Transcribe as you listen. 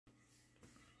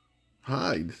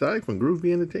Hi, it's Ike from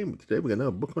Groovy Entertainment. Today we got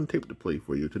another book on tape to play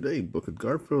for you. Today, book is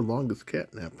Garfield Longest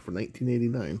Catnap for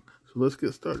 1989. So let's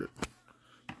get started.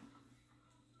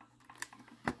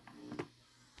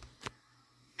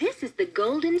 This is the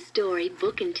Golden Story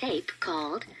book and tape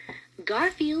called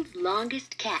Garfield's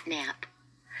Longest Catnap.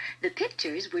 The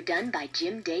pictures were done by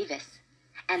Jim Davis,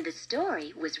 and the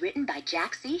story was written by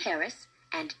Jack C. Harris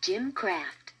and Jim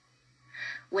Kraft.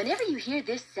 Whenever you hear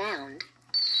this sound,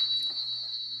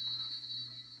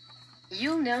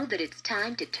 you'll know that it's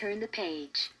time to turn the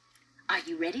page. Are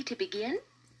you ready to begin?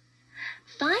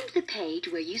 Find the page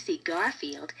where you see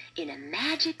Garfield in a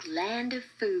magic land of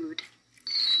food.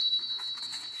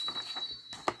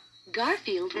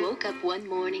 Garfield woke up one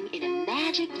morning in a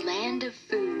magic land of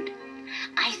food.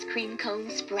 Ice cream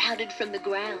cones sprouted from the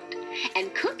ground,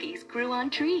 and cookies grew on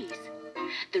trees.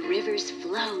 The rivers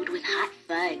flowed with hot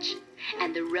fudge,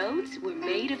 and the roads were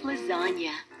made of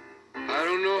lasagna. I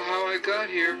don't know how I got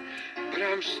here, but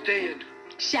I'm staying,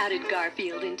 shouted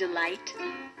Garfield in delight.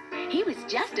 He was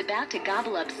just about to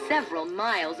gobble up several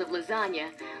miles of lasagna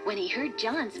when he heard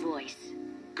John's voice.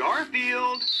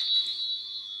 Garfield!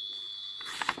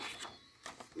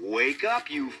 Wake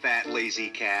up, you fat, lazy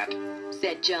cat,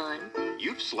 said John.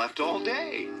 You've slept all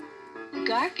day.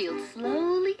 Garfield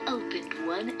slowly opened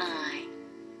one eye.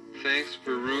 Thanks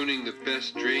for ruining the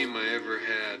best dream I ever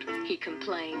had, he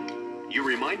complained. You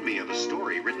remind me of a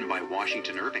story written by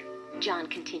Washington Irving, John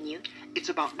continued. It's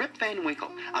about Rip Van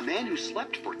Winkle, a man who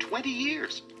slept for 20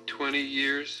 years. 20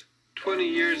 years? 20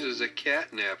 years is a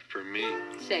catnap for me,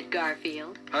 said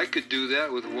Garfield. I could do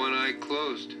that with one eye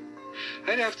closed.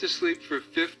 I'd have to sleep for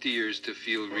 50 years to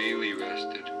feel really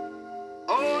rested.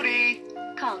 Odie!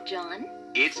 called John.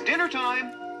 It's dinner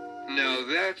time! Now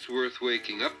that's worth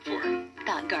waking up for,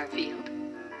 thought Garfield.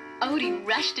 Odie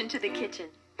rushed into the kitchen.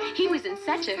 He was in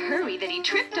such a hurry that he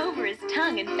tripped over his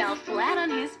tongue and fell flat on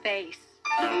his face.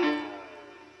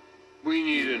 We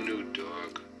need a new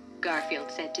dog,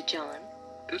 Garfield said to John.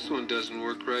 This one doesn't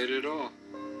work right at all.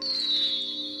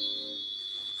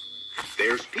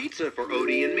 There's pizza for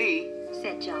Odie and me,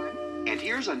 said John. And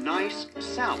here's a nice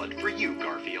salad for you,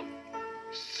 Garfield.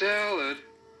 Salad?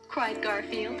 cried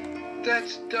Garfield.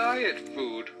 That's diet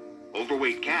food.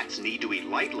 Overweight cats need to eat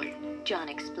lightly, John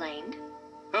explained.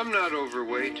 I'm not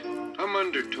overweight. I'm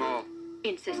under tall,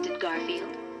 insisted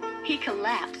Garfield. He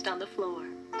collapsed on the floor.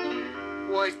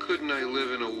 Why couldn't I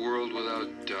live in a world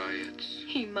without diets?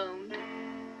 He moaned.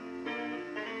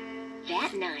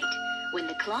 That night, when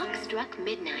the clock struck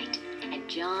midnight and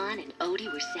John and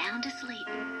Odie were sound asleep,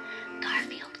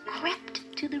 Garfield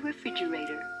crept to the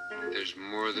refrigerator. There's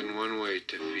more than one way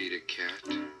to feed a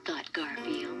cat, thought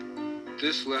Garfield.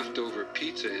 This leftover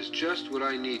pizza is just what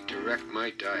I need to wreck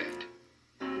my diet.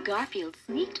 Garfield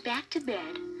sneaked back to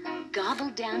bed,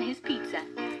 gobbled down his pizza,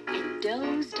 and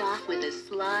dozed off with a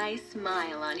sly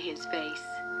smile on his face.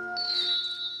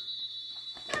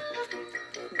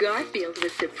 Garfield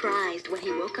was surprised when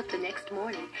he woke up the next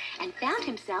morning and found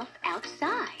himself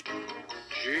outside.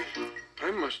 Gee,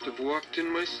 I must have walked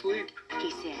in my sleep,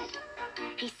 he said.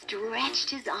 He stretched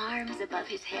his arms above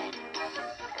his head.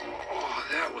 Oh,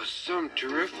 that was some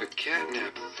terrific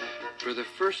catnap. For the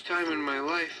first time in my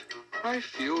life, I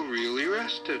feel really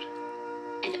rested.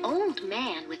 An old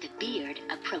man with a beard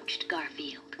approached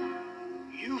Garfield.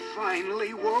 You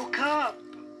finally woke up,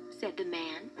 said the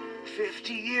man.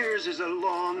 50 years is a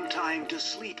long time to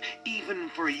sleep, even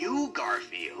for you,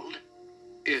 Garfield.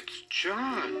 It's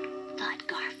John, thought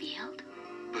Garfield.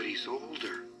 But he's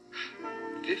older.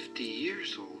 50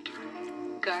 years older.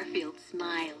 Garfield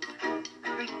smiled.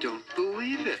 I don't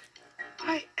believe it.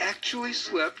 I actually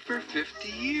slept for 50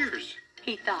 years,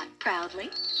 he thought proudly.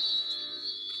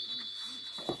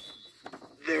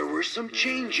 There were some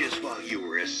changes while you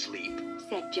were asleep,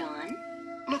 said John.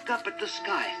 Look up at the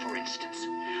sky, for instance.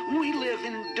 We live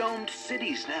in domed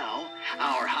cities now.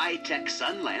 Our high-tech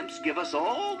sun lamps give us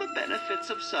all the benefits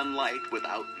of sunlight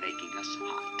without making us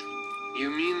hot. You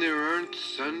mean there aren't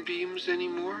sunbeams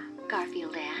anymore?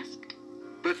 Garfield asked.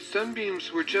 But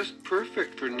sunbeams were just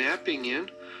perfect for napping in.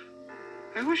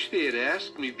 I wish they had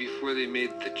asked me before they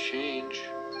made the change.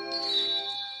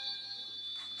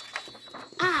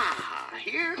 Ah,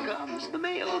 here comes the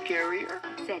mail carrier,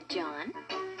 said John.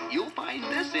 You'll find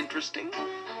this interesting.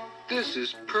 This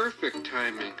is perfect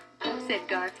timing, said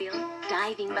Garfield,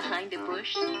 diving behind a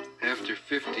bush. After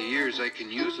 50 years, I can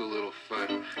use a little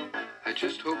fun. I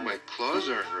just hope my claws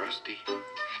aren't rusty.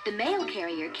 The mail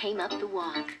carrier came up the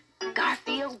walk.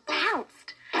 Garfield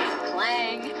pounced.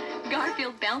 Clang!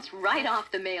 Garfield bounced right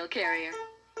off the mail carrier.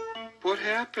 What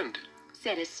happened?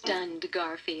 said a stunned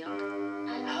Garfield.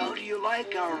 How do you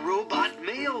like our robot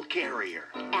mail carrier?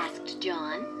 Asked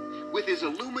John. With his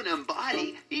aluminum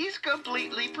body, he's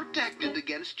completely protected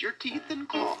against your teeth and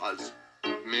claws.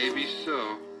 Maybe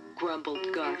so,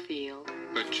 Grumbled Garfield.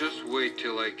 but just wait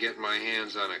till I get my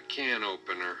hands on a can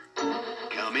opener.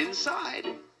 Come inside.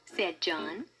 Said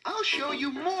John. I'll show you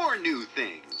more new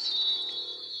things.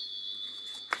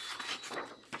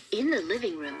 In the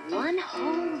living room, one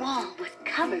whole wall was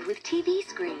covered with TV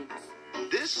screens.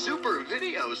 This super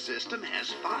video system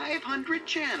has 500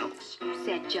 channels.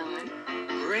 Said John.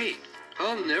 Great!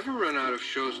 I'll never run out of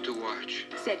shows to watch.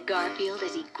 Said Garfield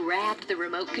as he grabbed the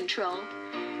remote control.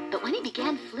 But when he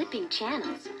began flipping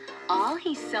channels, all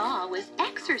he saw was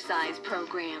exercise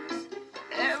programs.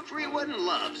 Everyone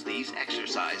loves these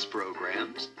exercise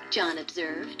programs. John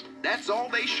observed. That's all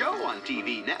they show on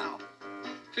TV now.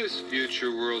 This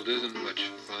future world isn't much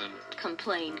fun.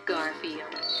 Complained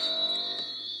Garfield.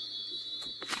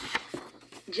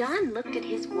 John looked at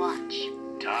his watch.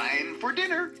 Time for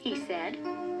dinner. He said.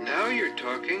 Now you're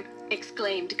talking.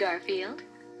 Exclaimed Garfield.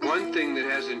 One thing that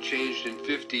hasn't changed in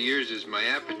 50 years is my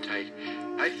appetite.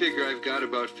 I figure I've got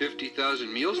about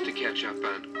 50,000 meals to catch up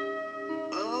on.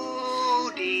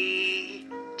 Odie.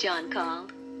 John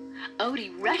called.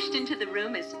 Odie rushed into the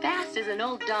room as fast as an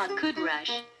old dog could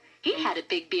rush. He had a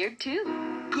big beard,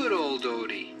 too, Good old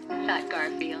Odie. thought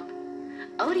Garfield.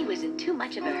 Odie was in too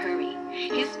much of a hurry.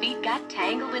 His feet got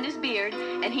tangled in his beard,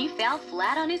 and he fell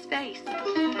flat on his face,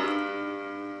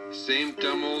 Same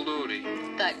dumb old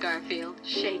Odie. thought Garfield,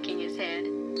 shaking his head.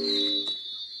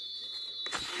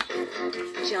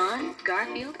 John,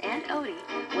 Garfield, and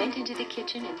Odie went into the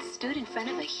kitchen and stood in front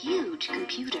of a huge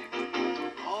computer.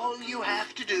 All you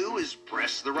have to do is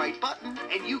press the right button,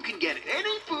 and you can get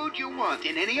any food you want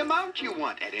in any amount you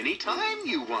want at any time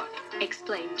you want.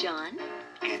 Explained John.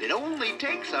 And it only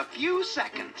takes a few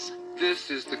seconds. This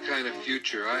is the kind of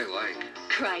future I like.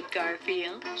 Cried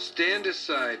Garfield. Stand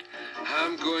aside.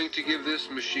 I'm going to give this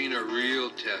machine a real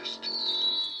test.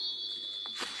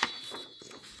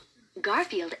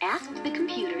 Garfield asked the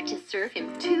computer to serve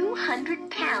him 200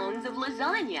 pounds of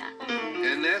lasagna.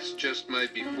 And that's just my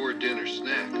before dinner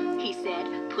snack. He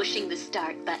said, pushing the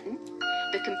start button.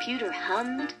 The computer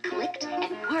hummed, clicked,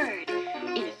 and whirred.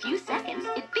 In a few seconds,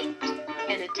 it beeped,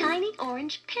 and a tiny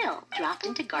orange pill dropped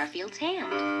into Garfield's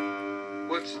hand.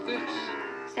 What's this?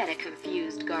 Said a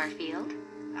confused Garfield.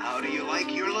 How do you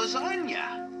like your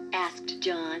lasagna? Asked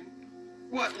John.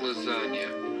 What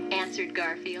lasagna? Answered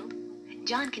Garfield.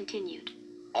 John continued.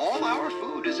 All our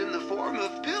food is in the form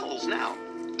of pills now.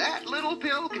 That little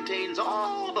pill contains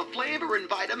all the flavor and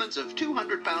vitamins of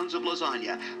 200 pounds of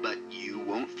lasagna, but you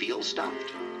won't feel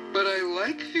stuffed. But I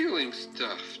like feeling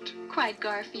stuffed. Cried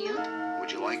Garfield.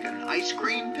 Would you like an ice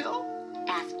cream pill?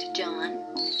 Asked John.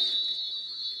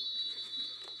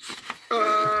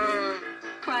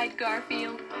 Cried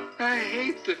Garfield. I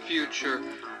hate the future.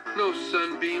 No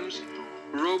sunbeams,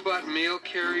 robot mail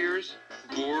carriers,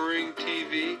 boring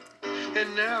TV,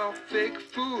 and now fake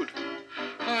food.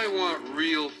 I want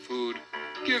real food.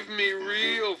 Give me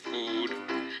real food.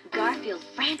 Garfield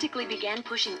frantically began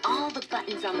pushing all the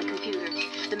buttons on the computer.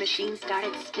 The machine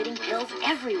started spitting pills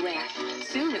everywhere.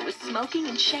 Soon it was smoking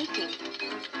and shaking.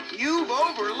 You've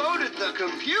overloaded the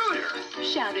computer.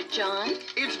 Shouted John.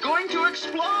 It's going to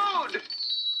explode.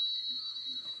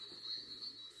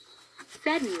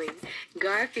 Suddenly,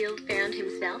 Garfield found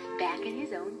himself back in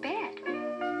his own bed.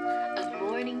 A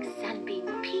morning sunbeam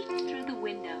peeked through the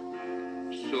window.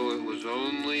 So it was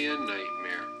only a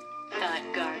nightmare. Thought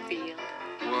Garfield.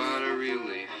 What a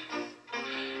relief.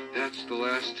 That's the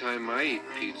last time I eat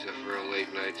pizza for a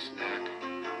late night snack.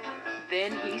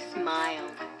 Then he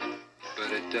smiled.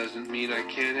 But it doesn't mean I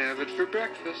can't have it for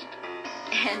breakfast.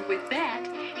 And with that,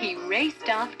 he raced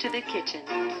off to the kitchen.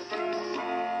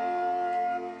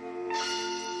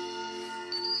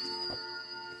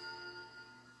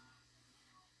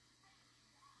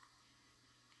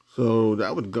 So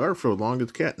that was Garfield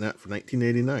Longest Catnap for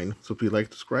 1989. So if you like,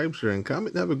 subscribe, share, and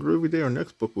comment, and have a groovy day. Our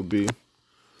next book will be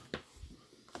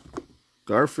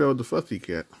Garfield the Fussy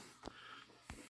Cat.